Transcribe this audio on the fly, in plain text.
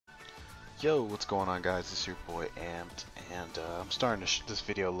Yo, what's going on, guys? It's your boy Amped, and I'm starting this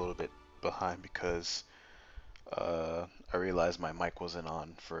video a little bit behind because I realized my mic wasn't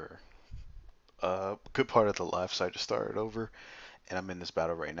on for a good part of the live, so I just started over, and I'm in this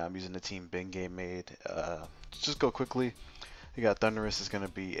battle right now. I'm using the team Ben Game made. Just go quickly. We got Thunderous is gonna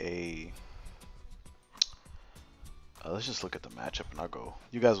be a. Let's just look at the matchup, and I'll go.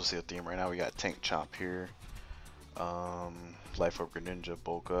 You guys will see a theme right now. We got Tank Chomp here, Life Orb Greninja,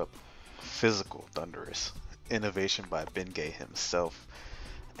 Bulk Up, Physical Thunderous. Innovation by Ben Gay himself.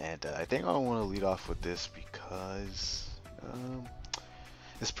 And I think I want to lead off with this because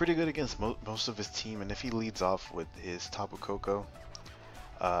it's pretty good against most of his team. And if he leads off with his Tapu Koko,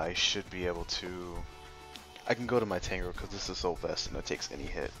 I should be able to. I can go to my Tango because this is so fast and it takes any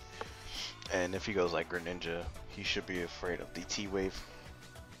hit. And if he goes like Greninja, he should be afraid of the T-Wave.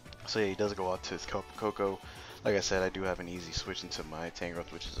 So yeah, he does go out to his Tapu Koko. Like I said, I do have an easy switch into my Tango,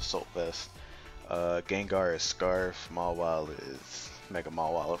 which is Assault Vest. Gengar is Scarf, Mawile is Mega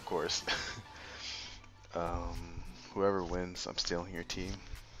Mawile, of course. Whoever wins, I'm stealing your team.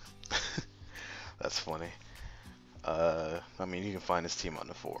 That's funny. I mean, you can find his team on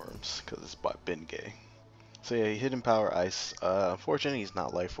the forums because it's by Ben Gay. So yeah, Hidden Power Ice. Unfortunately, he's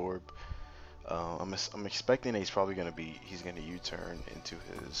not Life Orb. I'm expecting that he's probably gonna U-turn into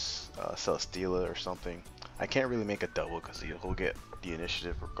his Celesteela or something. I can't really make a double because he'll get the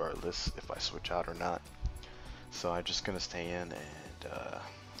initiative regardless if I switch out or not. So I'm just gonna stay in and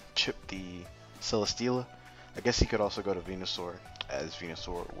chip the Celesteela. I guess he could also go to Venusaur, as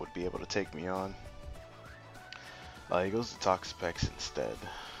Venusaur would be able to take me on. He goes to Toxapex instead.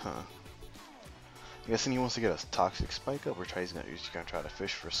 Huh. I'm guessing he wants to get a Toxic Spike up, or he's gonna try to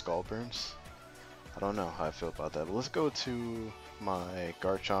fish for Skull Burns. I don't know how I feel about that, but let's go to my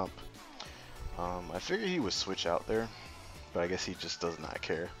Garchomp. I figured he would switch out there, but I guess he just does not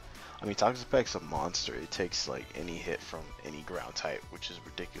care. I mean, Toxapec's a monster. It takes like any hit from any ground type, which is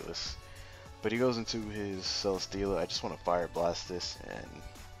ridiculous. But he goes into his Celesteela. I just want to Fire Blast this and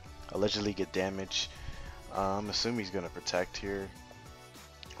allegedly get damage. I'm assuming he's going to protect here.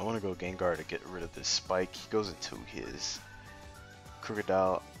 I want to go Gengar to get rid of this Spike. He goes into his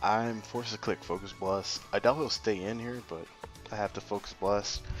Crocodile. I'm forced to click Focus Blast. I doubt he'll stay in here, but I have to Focus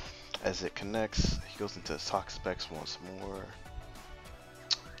Blast. As it connects, he goes into his Toxapex once more.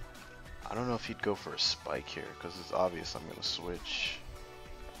 I don't know if he'd go for a Spike here, because it's obvious I'm going to switch.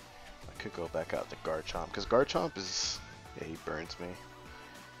 I could go back out to Garchomp, because Garchomp is... yeah, he burns me.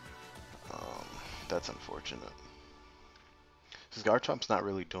 That's unfortunate. Because Garchomp's not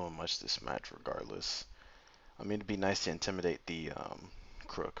really doing much this match regardless. I mean, it'd be nice to intimidate the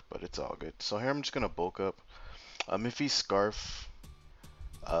Crook, but it's all good. So here I'm just going to bulk up. If he's Scarf...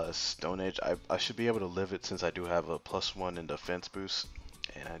 Stone Edge, I should be able to live it since I do have a +1 in defense boost,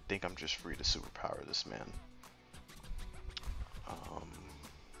 and I think I'm just free to superpower this man.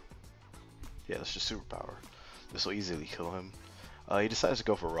 Yeah, let's just superpower. This will easily kill him. He decides to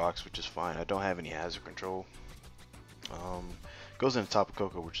go for rocks, which is fine. I don't have any hazard control. Goes into Tapu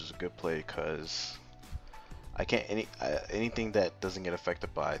Koko, which is a good play because I can't anything that doesn't get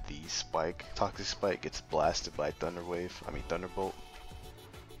affected by the Spike, Toxic Spike, gets blasted by Thunderbolt.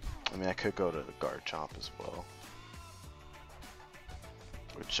 I mean, I could go to the Garchomp as well,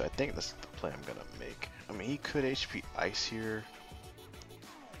 which I think that's the play I'm gonna make. I mean, he could HP Ice here.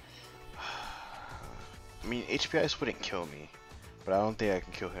 I mean, HP Ice wouldn't kill me, but I don't think I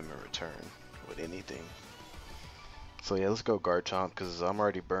can kill him in return with anything. So yeah, let's go Garchomp because I'm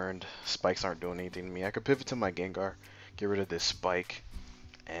already burned. Spikes aren't doing anything to me. I could pivot to my Gengar, get rid of this Spike,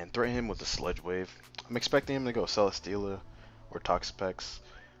 and threaten him with a Sludge Wave. I'm expecting him to go Celesteela or Toxapex.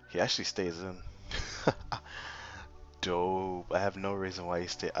 He actually stays in. Dope. I have no reason why he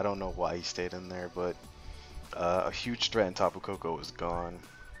stayed. I don't know why he stayed in there, but a huge threat in Tapu Koko is gone.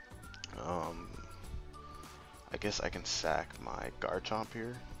 I guess I can sack my Garchomp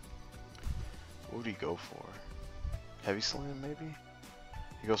here. What would he go for? Heavy Slam, maybe?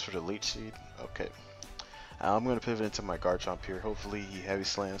 He goes for the Leech Seed. Okay. I'm going to pivot into my Garchomp here. Hopefully he Heavy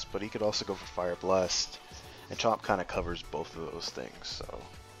Slams, but he could also go for Fire Blast. And Chomp kind of covers both of those things, so...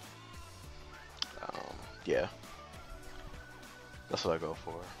 yeah, that's what I go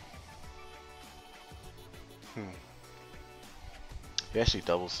for. He actually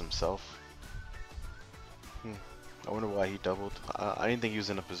doubles himself. I wonder why he doubled. I didn't think he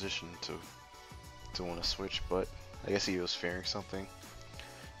was in a position to want to switch, but I guess he was fearing something.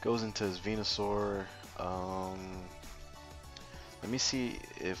 Goes into his Venusaur. Let me see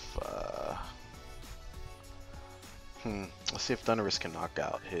if let's see if Thunderous can knock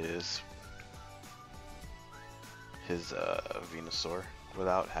out his Venusaur.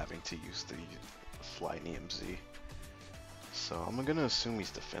 without having to use the fly EMZ. So I'm gonna assume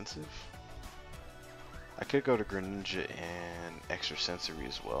he's defensive. I could go to Greninja and Extrasensory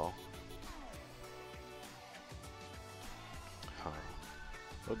as well. Huh.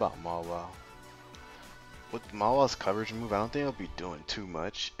 What about Mawile? With Mawile's coverage move, I don't think I'll be doing too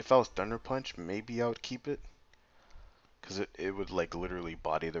much. If I was Thunder Punch, maybe I would keep it. Because it would like literally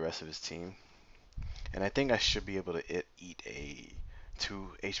body the rest of his team. And I think I should be able to eat a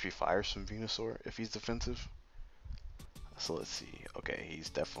 2 HP fires from Venusaur if he's defensive. So let's see. Okay, he's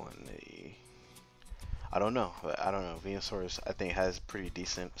definitely... I don't know. Venusaur is, I think, has pretty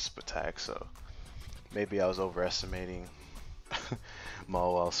decent attack, so maybe I was overestimating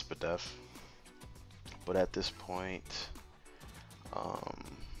Mawile Spadef. But at this point, I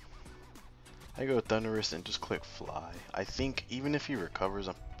go Thunderous and just click Fly. I think even if he recovers,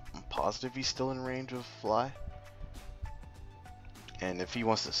 I'm positive he's still in range of Fly. And if he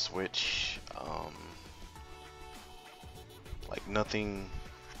wants to switch, like nothing,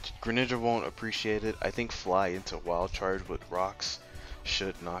 Greninja won't appreciate it. I think Fly into Wild Charge with Rocks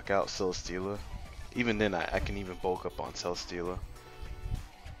should knock out Celesteela. Even then, I can even bulk up on Celesteela.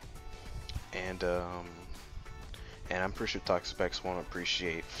 And I'm pretty sure Toxapex won't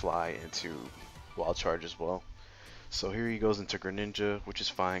appreciate Fly into Wild Charge as well. So here he goes into Greninja, which is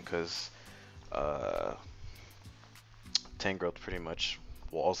fine because Tangrowth pretty much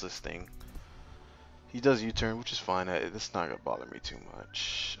walls this thing. He does U-turn, which is fine. It's not gonna bother me too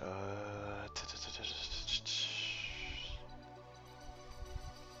much. I'm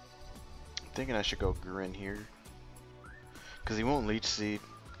thinking I should go Grin here because he won't Leech Seed.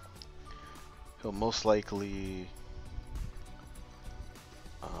 He'll most likely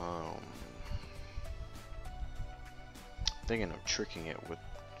thinking of tricking it with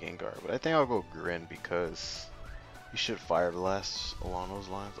Gengar, but I think I'll go Grin because he should Fire Blast along those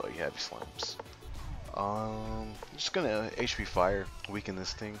lines. Oh, you have Slams. I'm just gonna HP Fire, weaken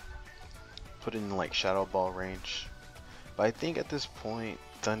this thing, put it in like Shadow Ball range. But I think at this point,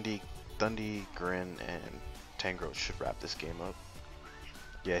 Thundy, Grin, and Tangrowth should wrap this game up.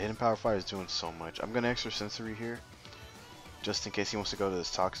 Yeah, Hidden Power Fire is doing so much. I'm gonna Extrasensory here, just in case he wants to go to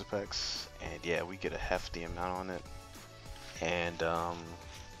this Toxapex. And yeah, we get a hefty amount on it. And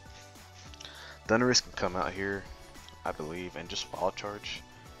Thunderous can come out here, I believe, and just Wild Charge.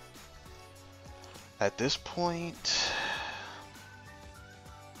 At this point,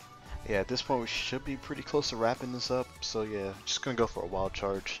 we should be pretty close to wrapping this up. So yeah, just gonna go for a Wild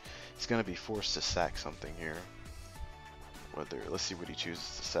Charge. He's gonna be forced to sack something here. Let's see what he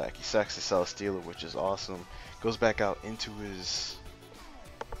chooses to sack. He sacks the Celesteela, which is awesome. Goes back out into his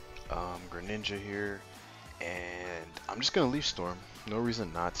Greninja here. And I'm just gonna Leaf Storm. No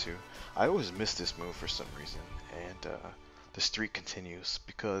reason not to. I always miss this move for some reason, and the streak continues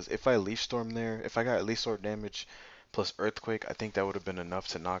because if I Leaf Storm there, if I got Leaf Storm damage plus Earthquake, I think that would have been enough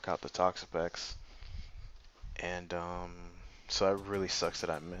to knock out the Toxapex. And so it really sucks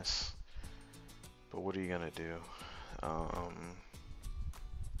that I miss. But what are you gonna do? I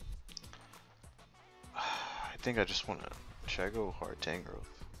think I just wanna. Should I go hard Tangrowth?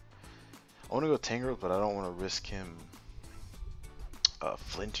 I want to go Tangrowth, but I don't want to risk him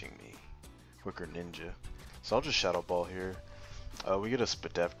flinching me with Greninja. So I'll just Shadow Ball here. We get a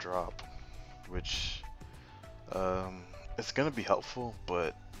Spadef drop, which it's going to be helpful,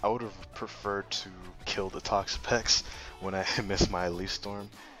 but I would have preferred to kill the Toxapex when I miss my Leaf Storm,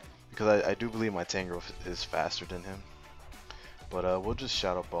 because I do believe my Tangrowth is faster than him. But we'll just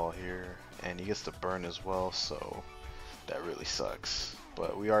Shadow Ball here, and he gets the burn as well, so that really sucks.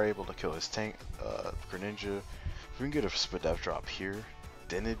 But we are able to kill his Greninja. If we can get a Spadef drop here,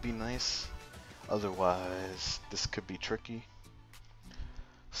 then it'd be nice. Otherwise, this could be tricky.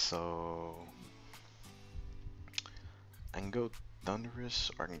 So I can go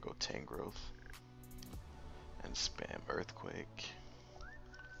Thunderous or I can go Tangrowth and spam Earthquake.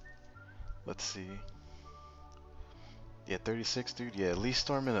 Let's see. Yeah, 36, dude. Yeah, Leaf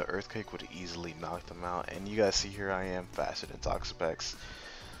Storm and an Earthquake would easily knock them out. And you guys see here I am faster than Toxapex.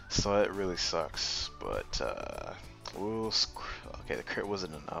 So it really sucks. But, okay, the crit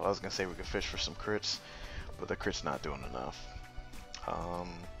wasn't enough. I was going to say we could fish for some crits, but the crit's not doing enough.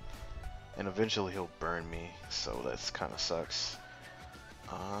 And eventually he'll burn me, so that's kind of sucks.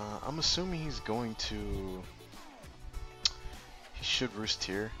 I'm assuming he's going to... He should Roost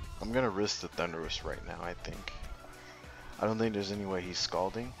here. I'm going to risk the Thunderous right now, I think. I don't think there's any way he's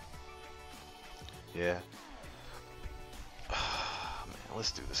Scalding. Yeah. Man,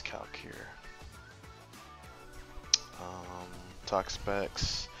 let's do this calc here.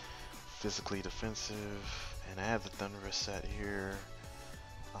 Toxapex, physically defensive, and I have the Thunderous set here.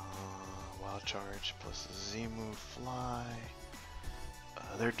 wild charge plus the Z move fly.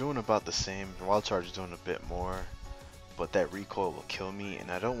 They're doing about the same. Wild charge is doing a bit more, but that recoil will kill me,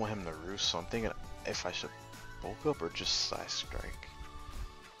 and I don't want him to roost. So I'm thinking if I should bulk up or just side strike.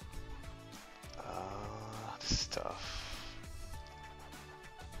 This is tough.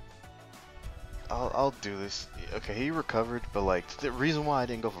 I'll do this. Okay, he recovered, but like the reason why I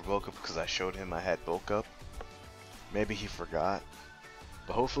didn't go for bulk up because I showed him I had bulk up. Maybe he forgot,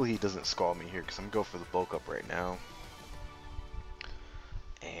 but hopefully he doesn't scald me here because I'm gonna go for the bulk up right now.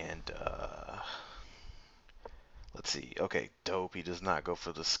 And let's see. Okay, dope. He does not go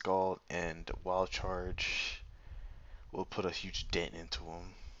for the scald, and wild charge will put a huge dent into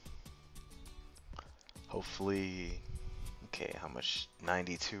him. Hopefully. Okay, how much?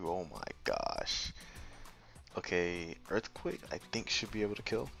 92. Oh my gosh. Okay, earthquake I think should be able to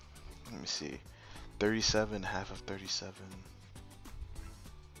kill. Let me see. 37, half of 37.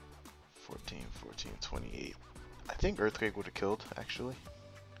 14, 14, 28. I think earthquake would have killed actually.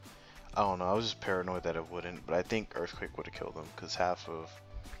 I don't know, I was just paranoid that it wouldn't, but I think earthquake would have killed him because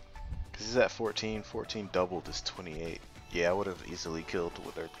because he's at 14, 14 doubled is 28. Yeah, I would have easily killed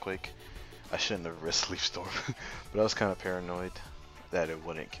with earthquake. I shouldn't have risked Leaf Storm, but I was kind of paranoid that it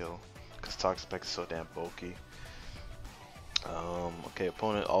wouldn't kill because Toxapex is so damn bulky. Okay,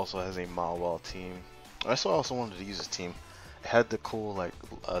 opponent also has a Mawile team. I also wanted to use this team. It had the cool like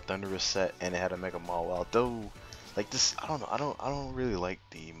Thunderous set, and it had a Mega Mawile. Though, like this, I don't know. I don't really like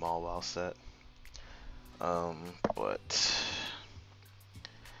the Mawile set. But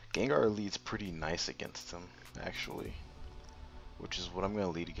Gengar leads pretty nice against him actually, which is what I'm gonna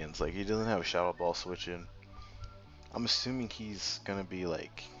lead against. Like he doesn't have a Shadow Ball switching. I'm assuming he's gonna be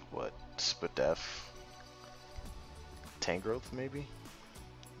like what, Spadef, Tangrowth maybe.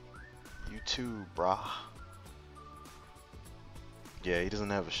 You too, brah. Yeah, he doesn't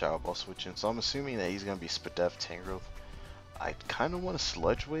have a Shadow Ball switching, so I'm assuming that he's gonna be Spadef, Tangrowth. I kind of want a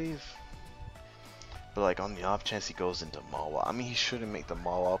Sludge Wave, but like on the off chance he goes into Mawile. I mean, he shouldn't make the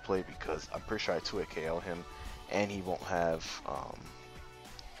Mawile play because I'm pretty sure I 2-hit KO him, and he won't have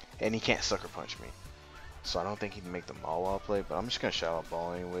and he can't Sucker Punch me. So I don't think he'd make the Mawile play, but I'm just gonna Shadow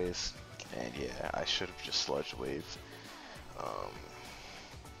Ball anyways. And yeah, I should have just Sludge Wave.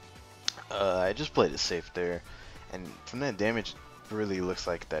 I just played it safe there, and from that damage, it really looks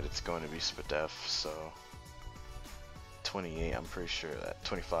like that it's going to be Spadef. So 28, I'm pretty sure that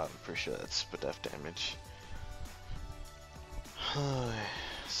 25, I'm pretty sure that's Spadef damage.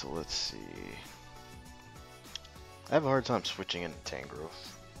 So let's see. I have a hard time switching into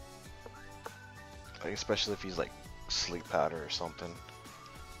Tangrowth, like especially if he's like Sleep Powder or something.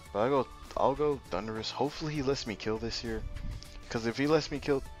 But I'll go Thunderous. Hopefully he lets me kill this here, because if he lets me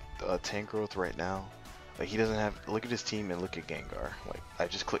kill Tangrowth right now, like he doesn't have. Look at his team and look at Gengar. Like I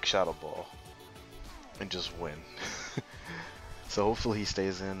just click Shadow Ball and just win. So hopefully he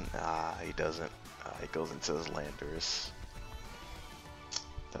stays in. He doesn't. He goes into his Landers.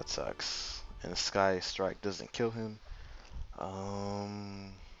 That sucks. And Sky Strike doesn't kill him.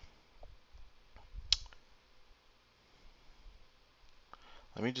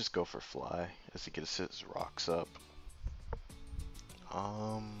 Let me just go for Fly as he gets his rocks up.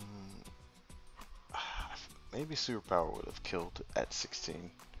 Maybe Superpower would have killed at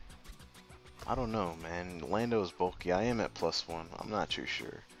 16. I don't know, man. Lando is bulky. I am at +1. I'm not too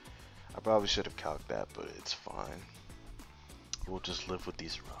sure. I probably should have calced that, but it's fine. We'll just live with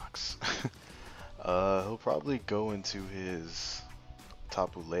these rocks. He'll probably go into his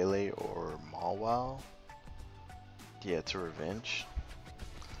Tapu Lele or Mawile. Yeah, to revenge.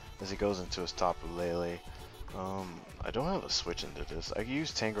 As he goes into his Tapu Lele. I don't have a switch into this. I can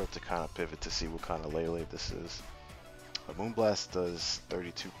use Tangrowth to kind of pivot to see what kind of Lele this is. A Moonblast does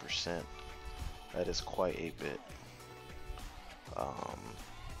 32%. That is quite a bit.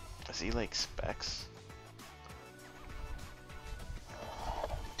 Is he like Specs?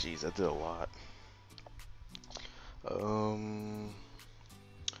 Jeez, that did a lot. I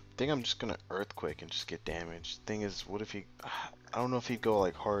think I'm just gonna Earthquake and just get damaged. Thing is, what if he... I don't know if he'd go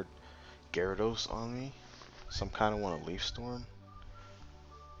like hard Gyarados on me. So I'm kind of want to Leaf Storm.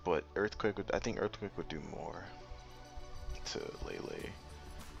 But Earthquake would... I think Earthquake would do more to Lele.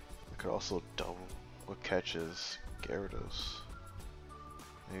 I could also double what catches Gyarados.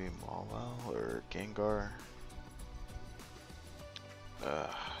 Maybe Mawile or Gengar.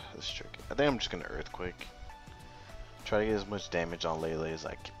 That's tricky. I think I'm just gonna Earthquake. Try to get as much damage on Lele as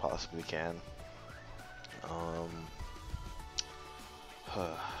I possibly can.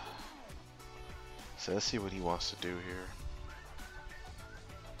 So let's see what he wants to do here.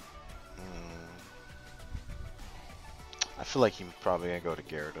 I feel like he's probably gonna go to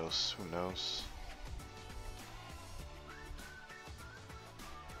Gyarados. Who knows?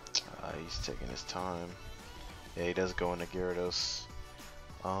 He's taking his time. Yeah, he does go into Gyarados.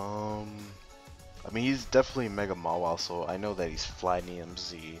 I mean, he's definitely Mega Mawile, so I know that he's Flynium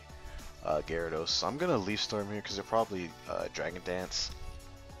Z Gyarados. So I'm gonna Leaf Storm here because they're probably Dragon Dance.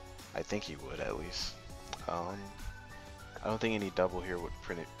 I think he would at least. I don't think any double here would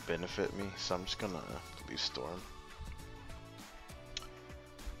benefit me, so I'm just gonna Leaf Storm.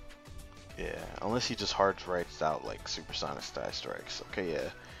 Yeah, unless he just hard writes out like Supersonic Sky Strikes. Okay, yeah.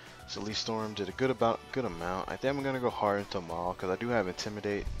 So Leaf Storm did a good amount. I think I'm gonna go hard into Maul because I do have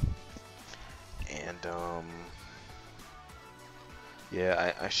Intimidate. And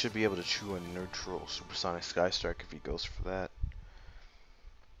yeah, I should be able to chew a neutral Supersonic Sky Strike if he goes for that.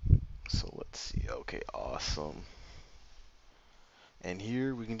 So let's see. Okay, awesome. And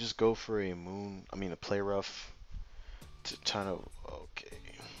here we can just go for a a Play Rough to kind of, okay.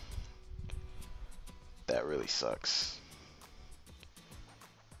 That really sucks.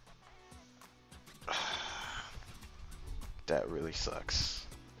 That really sucks.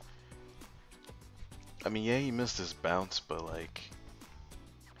 I mean, yeah, he missed his bounce, but like,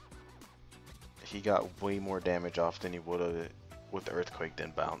 he got way more damage off than he would have with the Earthquake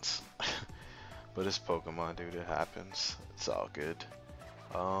than bounce. But it's Pokemon, dude, it happens. It's all good.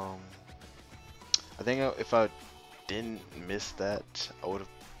 I think if I didn't miss that, I would have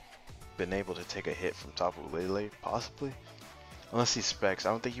been able to take a hit from Tapu Lele, possibly. Unless he specs. I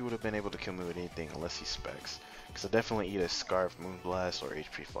don't think he would have been able to kill me with anything unless he specs. Because I definitely eat a Scarf, Moonblast, or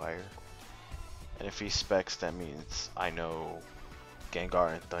HP Fire. And if he specs, that means I know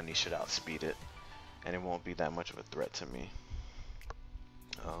Gengar and Thundy should outspeed it. And it won't be that much of a threat to me.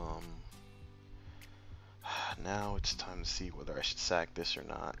 Now it's time to see whether I should sack this or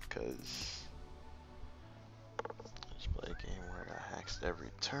not, because let's play a game where I hacks every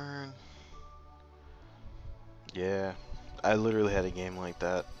turn. Yeah, I literally had a game like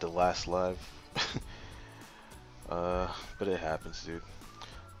that the last live. But it happens, dude.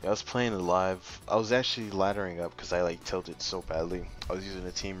 Yeah, I was playing it live. I was actually laddering up because I like tilted so badly. I was using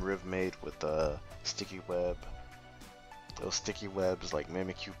a Team Riv made with Sticky Web. Those Sticky Webs like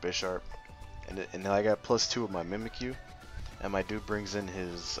Mimikyu, Bisharp. And then I got +2 of my Mimikyu, and my dude brings in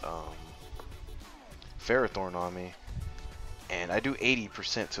his Ferrothorn on me, and I do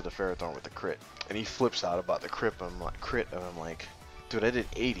 80% to the Ferrothorn with the crit, and he flips out about the crit, and I'm like, dude, I did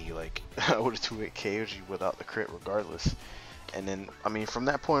 80, like, I would have 2-hit KO'd you without the crit regardless. And then, I mean, from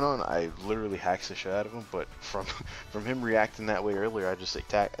that point on, I literally hacked the shit out of him, but from him reacting that way earlier, I just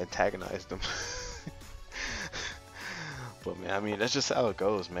antagonized him. But man, I mean, that's just how it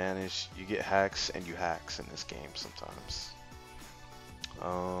goes, man. Is you get hacks and you hacks in this game sometimes.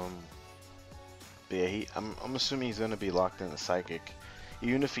 But yeah, I'm assuming he's gonna be locked in the Psychic.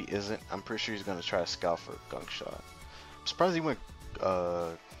 Even if he isn't, I'm pretty sure he's gonna try to scout for a Gunk Shot. I'm surprised he went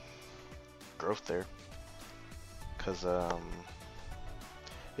Growth there, cause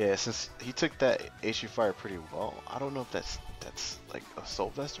yeah, since he took that HP Fire pretty well, I don't know if that's like a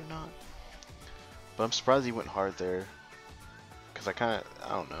Soul Vest or not. But I'm surprised he went hard there. Cause I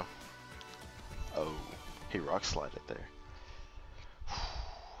don't know. Oh, he Rock Slided there.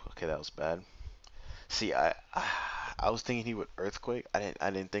 Okay, that was bad. See, I was thinking he would Earthquake. I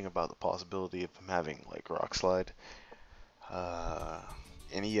didn't think about the possibility of him having like Rock Slide.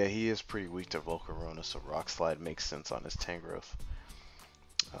 And yeah, he is pretty weak to Volcarona, so Rock Slide makes sense on his Tangrowth.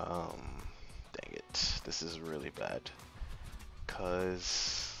 Dang it, this is really bad.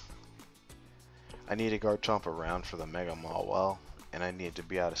 Cause I need to Garchomp around for the Mega Mawile. And I need to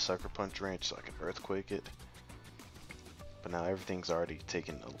be out of Sucker Punch range so I can Earthquake it. But now everything's already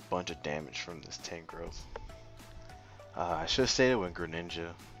taken a bunch of damage from this Tangrowth. I should have stayed with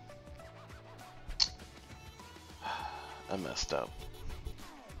Greninja. I messed up.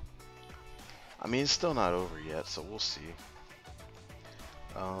 I mean, it's still not over yet, so we'll see.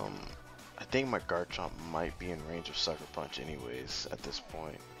 I think my Garchomp might be in range of Sucker Punch anyways at this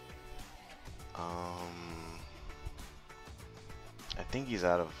point. I think he's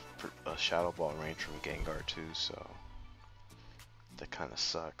out of a Shadow Ball range from Gengar too, so that kind of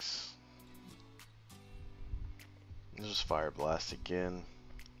sucks. Let's just Fire Blast again,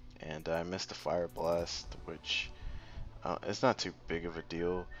 and I missed the Fire Blast, which it's not too big of a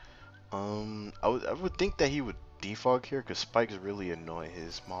deal. I would think that he would defog here because spikes really annoy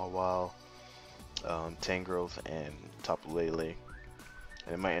his Mawile, Tangrowth, and Tapu Lele,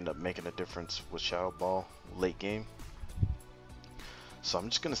 and it might end up making a difference with Shadow Ball late game. So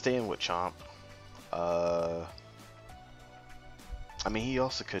I'm just gonna stay in with Chomp. I mean, he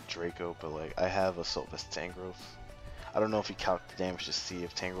also could Draco, but like I have a Sylvester Tangrowth. I don't know if he calced the damage to see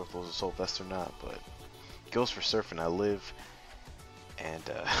if Tangrowth was a Soul Vest or not, but he goes for Surf and I live. And,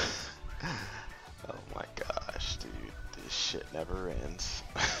 oh my gosh, dude, this shit never ends.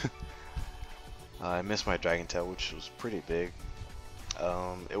 I missed my Dragon Tail, which was pretty big.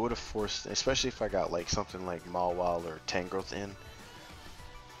 It would have forced, especially if I got like something like Mawile or Tangrowth in,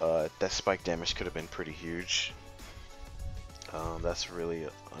 that spike damage could have been pretty huge. That's really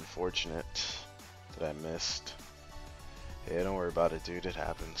unfortunate that I missed. Yeah, don't worry about it, dude. It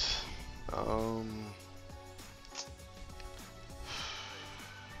happens.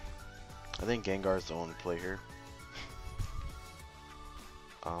 I think Gengar's the only play here.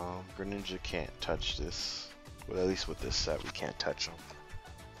 Greninja can't touch this. Well, at least with this set, we can't touch him.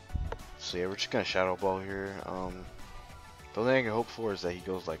 So yeah, we're just gonna Shadow Ball here. The only thing I can hope for is that he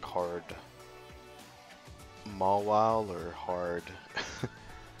goes like hard Mawile or hard.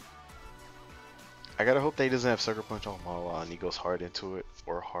 I gotta hope that he doesn't have Sucker Punch on Mawile and he goes hard into it,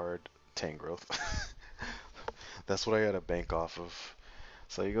 or hard Tangrowth. That's what I gotta bank off of.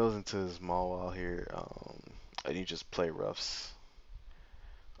 So he goes into his Mawile here, and he just play roughs.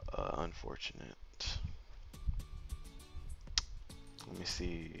 Unfortunate. Let me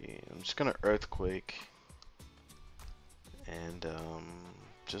see. I'm just gonna Earthquake and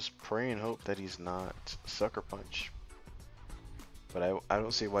just pray and hope that he's not Sucker Punch. But I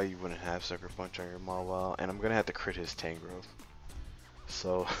don't see why you wouldn't have Sucker Punch on your Mawile, and I'm gonna have to crit his Tangrowth.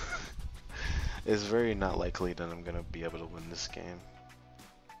 So it's very not likely that I'm gonna be able to win this game.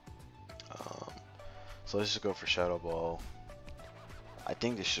 So let's just go for Shadow Ball. I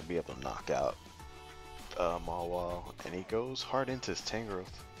think this should be able to knock out Mawile, and he goes hard into his Tangrowth.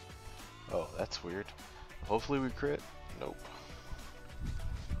 Oh, that's weird. Hopefully we crit. Nope.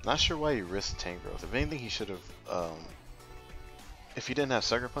 Not sure why he risked Tangrowth. If anything, he should have. If he didn't have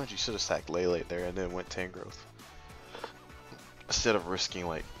Sucker Punch, he should have sacked Lele there and then went Tangrowth, instead of risking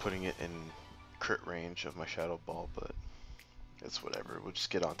like putting it in crit range of my Shadow Ball. But it's whatever. We'll just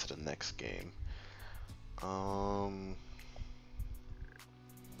get on to the next game.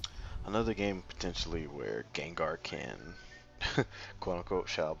 Another game potentially where Gengar can quote unquote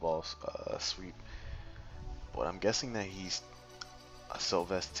Shadow Ball sweep, but I'm guessing that he's a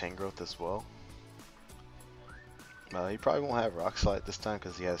Sylvest Tangrowth as well. He probably won't have Rock Slide this time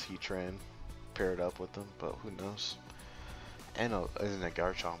because he has Heatran paired up with him, but who knows. And isn't a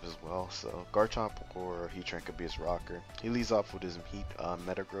Garchomp as well, so Garchomp or Heatran could be his rocker. He leads off with his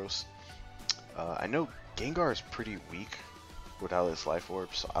Metagross. I know Gengar is pretty weak without his Life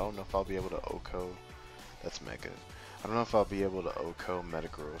Orb, so I don't know if I'll be able to OHKO. That's Mega. I don't know if I'll be able to OHKO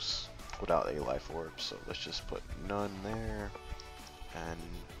Metagross without a Life Orb, so let's just put none there. And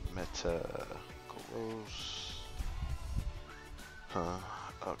Metagross.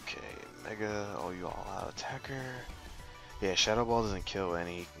 Okay, Mega, oh, you all out attacker. Yeah, Shadow Ball doesn't kill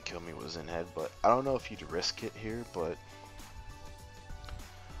any, he can kill me with Zen Head, but I don't know if you'd risk it here, but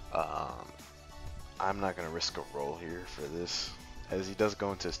I'm not going to risk a roll here for this, as he does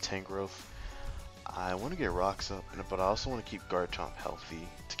go into his Tangrowth. I want to get rocks up, but I also want to keep Garchomp healthy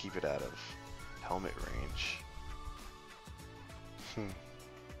to keep it out of helmet range.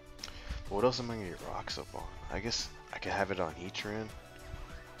 But what else am I going to get rocks up on? I guess I could have it on Heatran.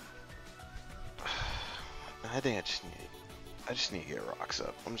 I think I just need to get rocks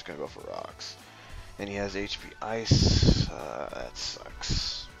up. I'm just going to go for rocks. And he has HP Ice. That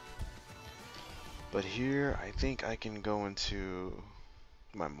sucks. But here, I think I can go into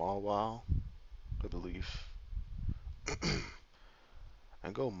my Mawile, I believe.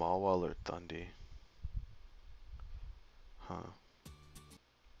 And go Mawile or Thundy. Huh.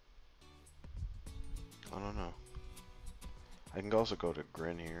 I don't know. I can also go to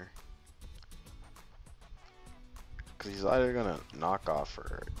Grin here. Because he's either going to knock off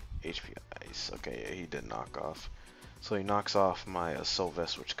or HP Ice. Okay, yeah, he did knock off. So he knocks off my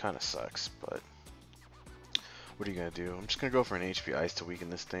Sylvest, which kind of sucks, but what are you going to do? I'm just going to go for an HP Ice to weaken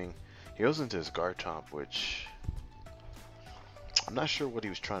this thing. He goes into his Garchomp, which I'm not sure what he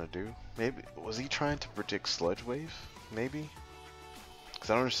was trying to do. Maybe, was he trying to predict Sludge Wave? Maybe? Because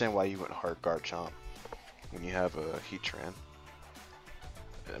I don't understand why you went hard Garchomp when you have a Heatran.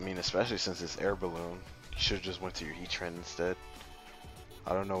 I mean, especially since it's Air Balloon, you should have just went to your Heatran instead.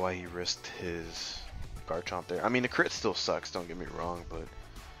 I don't know why he risked his Garchomp there. I mean, the crit still sucks, don't get me wrong, but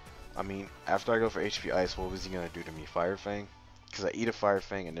I mean, after I go for HP Ice, what was he going to do to me? Fire Fang? Because I eat a Fire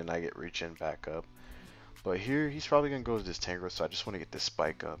Fang and then I get Reach-In back up. But here, he's probably going to go to this Tangrowth, so I just want to get this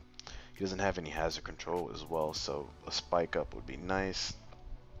Spike up. He doesn't have any Hazard Control as well, so a Spike up would be nice.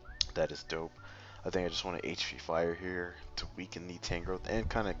 That is dope. I think I just want to HP Fire here to weaken the Tangrowth and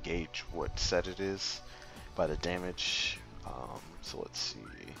kind of gauge what set it is. by the damage. So let's see.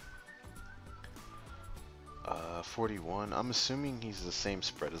 41. I'm assuming he's the same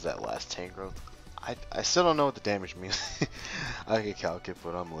spread as that last Tangrowth. I still don't know what the damage means. I can calc it,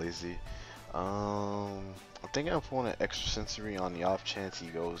 but I'm lazy. I'm thinking of pulling an extra sensory on the off chance he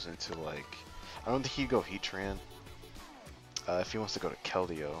goes into like. I don't think he'd go Heatran. If he wants to go to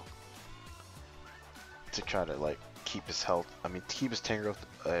Keldeo to try to like keep his health. I mean, keep his Tangrowth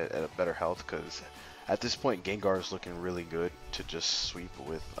at a better health, because at this point Gengar is looking really good to just sweep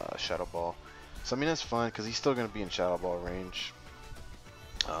with Shadow Ball. So I mean that's fine because he's still gonna be in Shadow Ball range.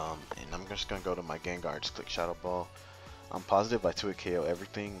 And I'm just gonna go to my Gengar and just click Shadow Ball. I'm positive I 2-hit KO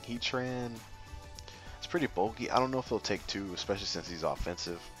everything. Heatran, it's pretty bulky. I don't know if he'll take 2, especially since he's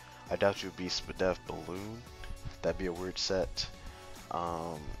offensive. I doubt you'd be Spadef Balloon. That'd be a weird set.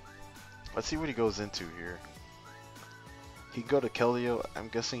 Let's see what he goes into here. He can go to Keldeo. I'm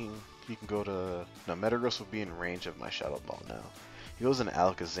guessing he can go to... No, Metagross will be in range of my Shadow Ball now. He goes into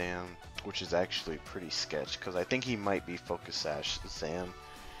Alakazam, which is actually pretty sketch, because I think he might be Focus Sash Zam.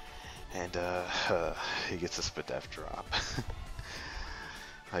 And he gets a Spadef drop.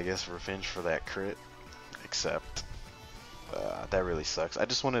 I guess revenge for that crit. Except, that really sucks. I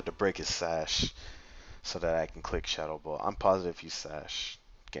just wanted to break his Sash so that I can click Shadow Ball. I'm positive he's Sash.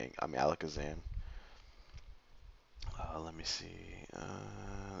 Alakazam. Let me see.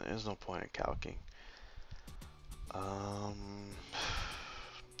 There's no point in calcing. I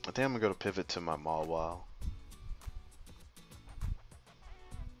think I'm gonna go to pivot to my Mawile.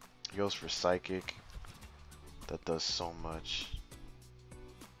 He goes for Psychic. That does so much.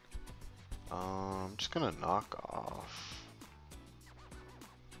 I'm just gonna knock off.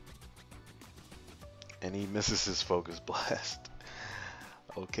 And he misses his Focus Blast.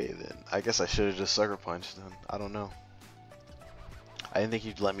 Okay then. I guess I should have just Sucker Punched then. I don't know. I didn't think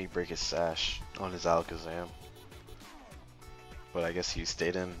he'd let me break his Sash on his Alakazam. But I guess he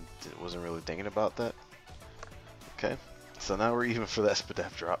stayed in, wasn't really thinking about that. Okay, so now we're even for that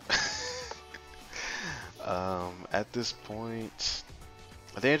Spadef drop. At this point,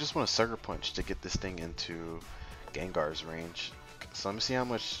 I think I just want to Sucker Punch to get this thing into Gengar's range. So let me see how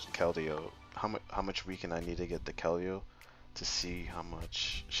much Keldeo, how much weaken I need to get the Keldeo to see how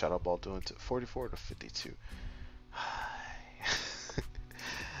much Shadow Ball doing to 44 to 52.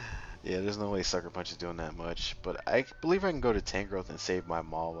 Yeah, there's no way Sucker Punch is doing that much, but I believe I can go to Tangrowth and save my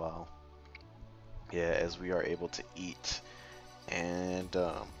Mawile. Yeah, as we are able to eat. And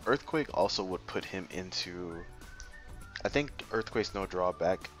Earthquake also would put him into... I think Earthquake's no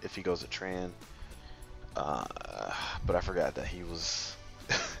drawback if he goes to Tran. But I forgot that he was...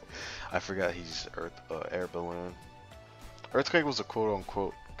 I forgot he's Air Balloon. Earthquake was a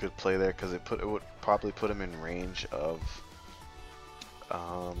quote-unquote good play there because it would probably put him in range of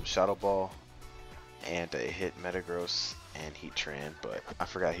Shadow Ball, and it hit Metagross and Heatran, but I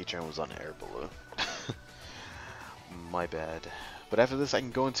forgot Heatran was on Air Balloon. My bad. But after this I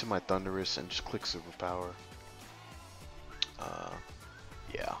can go into my Thunderous and just click Superpower.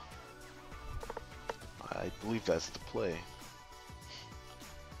 Yeah. I believe that's the play.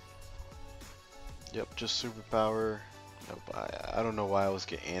 Yep, just Superpower. Nope, I don't know why I was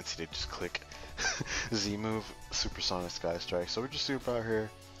getting antsy to just click Z move, Supersonic Sky Strike. So we're just Superpower here.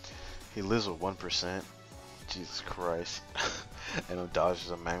 He lives with 1%. Jesus Christ. And he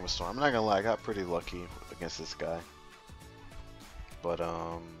dodges a Magma Storm. I'm not gonna lie, I got pretty lucky against this guy. But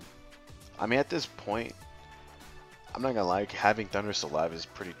I mean at this point, I'm not gonna lie, having Thunderous alive is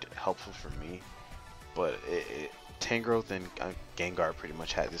pretty helpful for me. But Tangrowth and Gengar pretty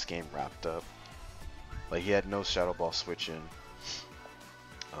much had this game wrapped up. Like he had no Shadow Ball switching.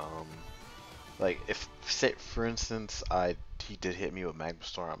 Like if, say for instance, he did hit me with Magma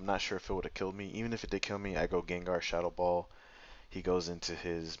Storm, I'm not sure if it would have killed me. Even if it did kill me, I go Gengar Shadow Ball. He goes into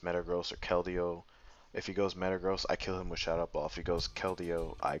his Metagross or Keldeo. If he goes Metagross, I kill him with Shadow Ball. If he goes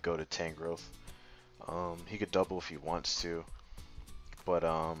Keldeo, I go to Tangrowth. He could double if he wants to, but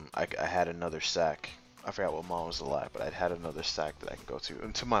I had another sack. I forgot what Maw was alive, but I'd had another sack that I can go to.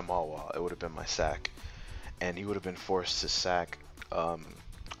 And to my Mawile, it would have been my sack, and he would have been forced to sack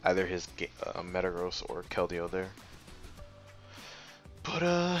either his Metagross or Keldeo there. But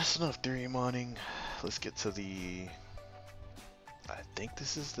it's enough theory mining. Let's get to the... I think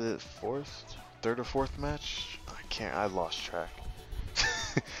this is the third or fourth match. I lost track.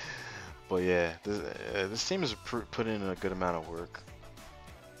 But yeah, this team has put in a good amount of work,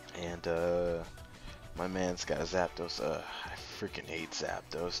 and my man's got Zapdos. I freaking hate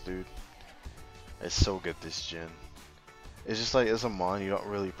Zapdos, dude. It's so good this gen. It's just like it's a mon you don't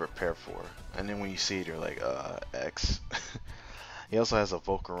really prepare for, and then when you see it, you're like, X. He also has a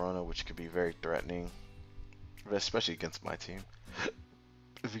Volcarona, which could be very threatening. especially against my team.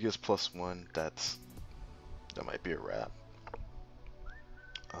 If he gets +1, that might be a wrap.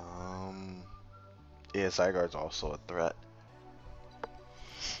 Yeah, Zygarde's also a threat.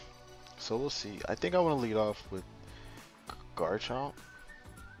 So we'll see. I think I want to lead off with Garchomp.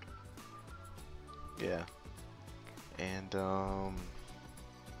 Yeah. And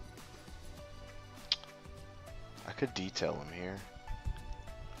I could detail him here.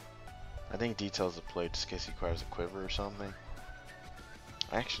 I think detail's a play just in case he requires a quiver or something.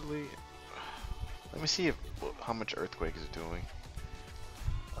 Actually, let me see how much Earthquake is doing.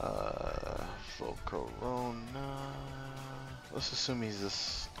 Volcarona. Let's assume he's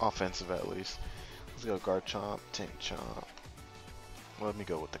this offensive at least. Let's go Garchomp, Tank Chomp. Let me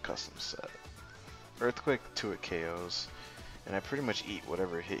go with the custom set. Earthquake 2 at KOs. And I pretty much eat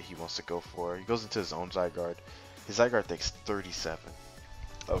whatever hit he wants to go for. He goes into his own Zygarde. His Zygarde takes 37.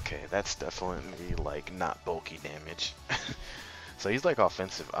 Okay, that's definitely like not bulky damage. So he's like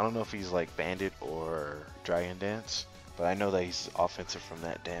offensive. I don't know if he's like Bandit or Dragon Dance, but I know that he's offensive from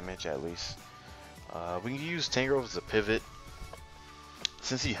that damage at least. We can use Tangrowth as a pivot.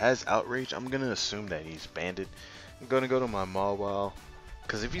 Since he has Outrage, I'm gonna assume that he's Bandit. I'm gonna go to my Mawile,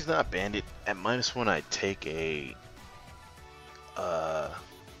 because if he's not Bandit, at -1 I take a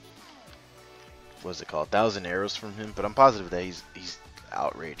what's it called? 1,000 arrows from him, but I'm positive that he's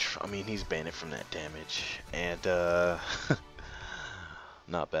Outrage. I mean, he's Bandit from that damage, and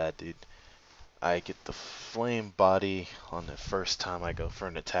not bad, dude. I get the Flame Body on the first time I go for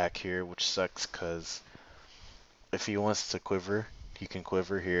an attack here, which sucks because if he wants to quiver, he can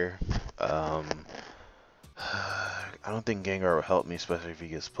quiver here. I don't think Gengar will help me, especially if he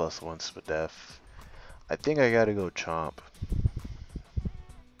gets +1 Spadef. I think I gotta go Chomp.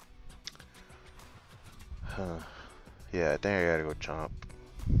 Yeah, I think I gotta go Chomp.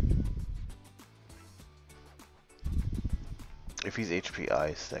 If he's HP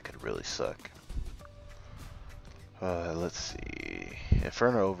Ice, that could really suck. Let's see.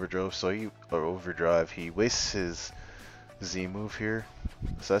 Inferno Overdrive, he wastes his Z move here.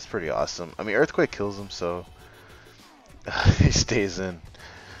 So that's pretty awesome. I mean, Earthquake kills him, so he stays in.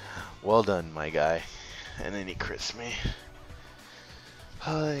 Well done, my guy. And then he crits me.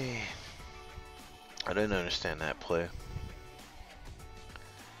 Hi. I didn't understand that play.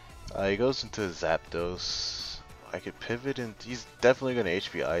 He goes into Zapdos. I could pivot, and he's definitely going to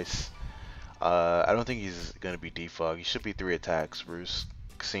HP Ice. I don't think he's going to be Defog. He should be 3 attacks, Bruce,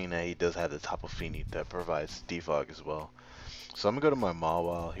 seeing that he does have the Tapu Fini that provides Defog as well. So I'm going to go to my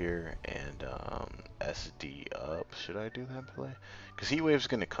Mawile here and SD up. Should I do that play? Because Heat Wave's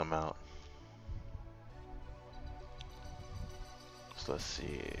going to come out. So let's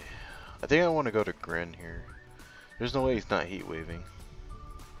see. I think I want to go to Grin here. There's no way he's not Heat Waving.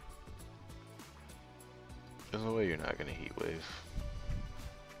 There's no way you're not going to Heat Wave.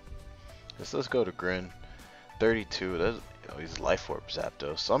 Let's go to Grin. 32. That's, he's Life Orb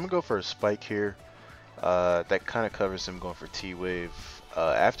Zapdos. So I'm going to go for a Spike here. That kind of covers him going for T-Wave.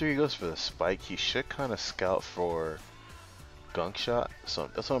 After he goes for the Spike, he should kind of scout for Gunk Shot. So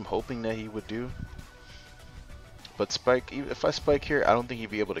that's what I'm hoping that he would do. But Spike, if I Spike here, I don't think he'd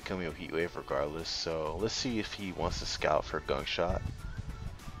be able to kill me with Heat Wave regardless. So let's see if he wants to scout for Gunk Shot.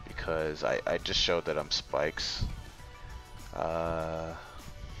 Because I just showed that I'm Spikes.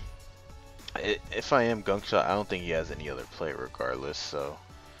 If I am Gunk Shot, I don't think he has any other play regardless. So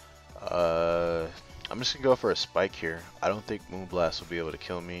I'm just going to go for a Spike here. I don't think Moonblast will be able to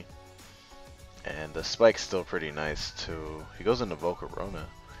kill me. And the Spike's still pretty nice too. He goes into Volcarona.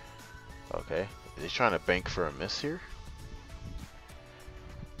 Okay. Is he trying to bank for a miss here?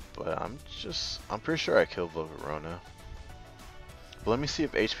 But I'm pretty sure I killed Volcarona. But let me see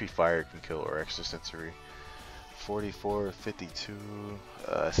if HP Fire can kill or Extrasensory. 44, 52.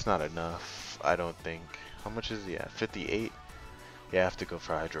 It's not enough, I don't think. How much is he at? 58? Yeah, I have to go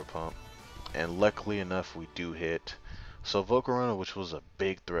for Hydro Pump. And luckily enough, we do hit. So Volcarona, which was a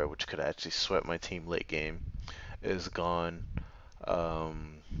big threat, which could actually sweat my team late game, is gone.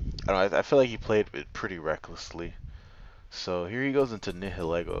 I feel like he played it pretty recklessly. So here he goes into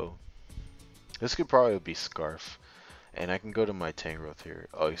Nihilego. This could probably be Scarf. And I can go to my Tangrowth here.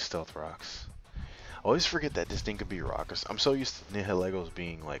 Oh, he Stealth Rocks. I always forget that this thing could be Rockers. I'm so used to Nihilegos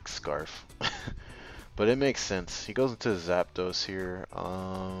being like Scarf. But it makes sense. He goes into Zapdos here.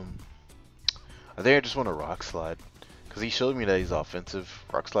 I think I just want to Rock Slide. Because he showed me that he's offensive.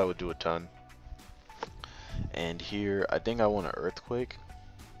 Rock Slide would do a ton. And here, I think I want an Earthquake.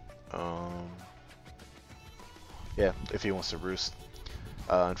 Yeah, if he wants to Roost.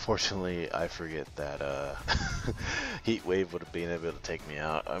 Unfortunately, I forget that Heat Wave would have been able to take me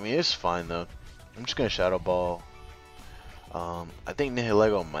out. I mean, it's fine though. I'm just gonna Shadow Ball. I think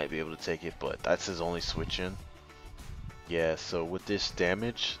Nihilego might be able to take it, but that's his only switch in. Yeah, so with this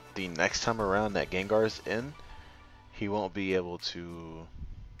damage, the next time around that Gengar's in, he won't be able to.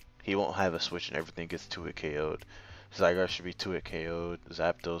 He won't have a switch and everything gets 2-hit KO'd. Zygarde should be 2-hit KO'd.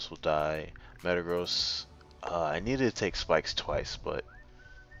 Zapdos will die. Metagross, I needed to take spikes twice, but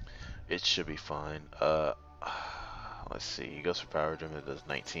it should be fine. Let's see. He goes for Power Gem. It does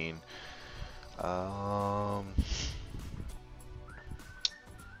 19.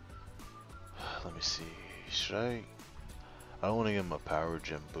 Let me see. Should I? I don't want to give him a Power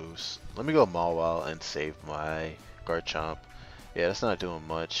Gem boost. Let me go Mawile and save my Garchomp. Yeah, that's not doing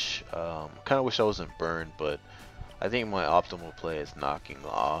much. Kind of wish I wasn't burned, but I think my optimal play is knocking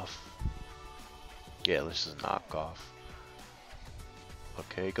off. Yeah, let's just knock off.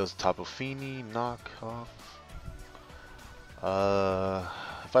 Okay, it goes Tapu Fini, knock off.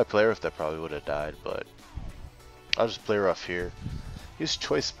 If I play rough, that probably would have died, but I'll just play rough here. Use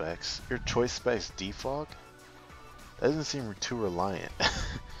choice specs. Your choice specs defog? That doesn't seem too reliant,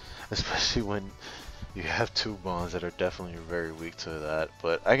 especially when you have two bonds that are definitely very weak to that.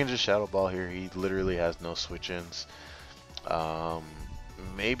 But I can just Shadow Ball here. He literally has no switch-ins.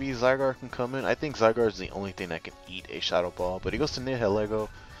 Maybe Zygarde can come in. I think Zygarde is the only thing that can eat a Shadow Ball. But he goes to Nihilego.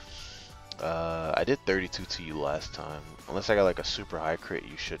 I did 32 to you last time. Unless I got like a super high crit,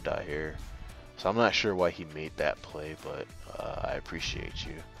 you should die here. So I'm not sure why he made that play, but I appreciate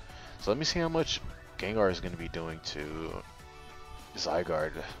you. So let me see how much Gengar is going to be doing to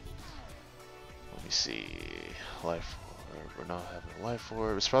Zygarde. Let me see. Life Orb. We're not having a Life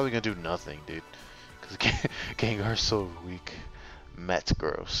Orb. It's probably going to do nothing, dude. Because Gengar's so weak.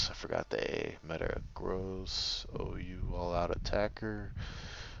 Metagross. I forgot the A. Metagross. OU all out attacker.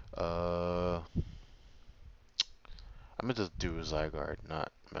 I'm gonna just do Zygarde,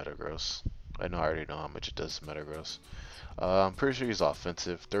 not Metagross. I already know how much it does to Metagross. I'm pretty sure he's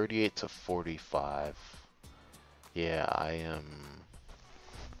offensive. 38 to 45. Yeah, I am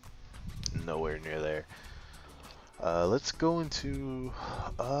nowhere near there. Let's go into.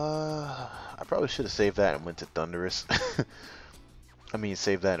 I probably should have saved that and went to Thunderous. I mean,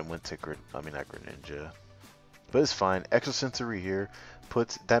 save that and went to not Greninja. But it's fine. Exosensory here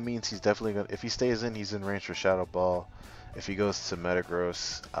that means he's definitely gonna. If he stays in, he's in range for Shadow Ball. If he goes to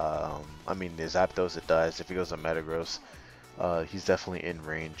Metagross, I mean, the Zapdos it dies. If he goes to Metagross, he's definitely in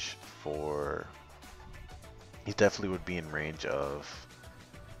range for. He definitely would be in range of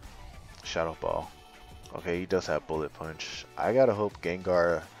Shadow Ball. Okay, he does have Bullet Punch. I gotta hope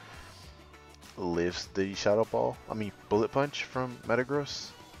Gengar lives the Shadow Ball. I mean, Bullet Punch from Metagross.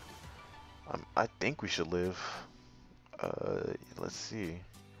 I think we should live. Let's see.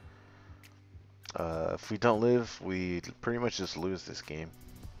 If we don't live, we pretty much just lose this game.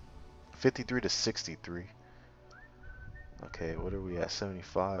 53 to 63. Okay, what are we at?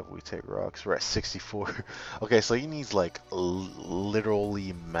 75. We take rocks. We're at 64. Okay, so he needs like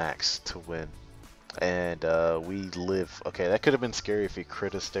literally max to win. And we live. Okay, that could have been scary if he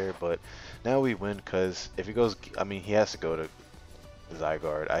crit us there, but now we win because if he goes, I mean, he has to go to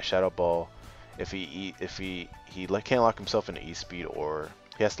Zygarde. I Shadow Ball. If he can't lock himself into E-Speed, or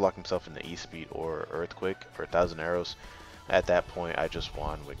he has to lock himself into E-Speed or Earthquake or 1,000 Arrows. At that point, I just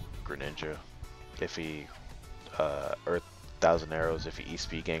won with Greninja. If he Earth 1,000 Arrows, if he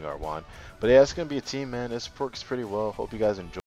E-Speed, Gengar won. But yeah, it's gonna be a team, man. This works pretty well. Hope you guys enjoy.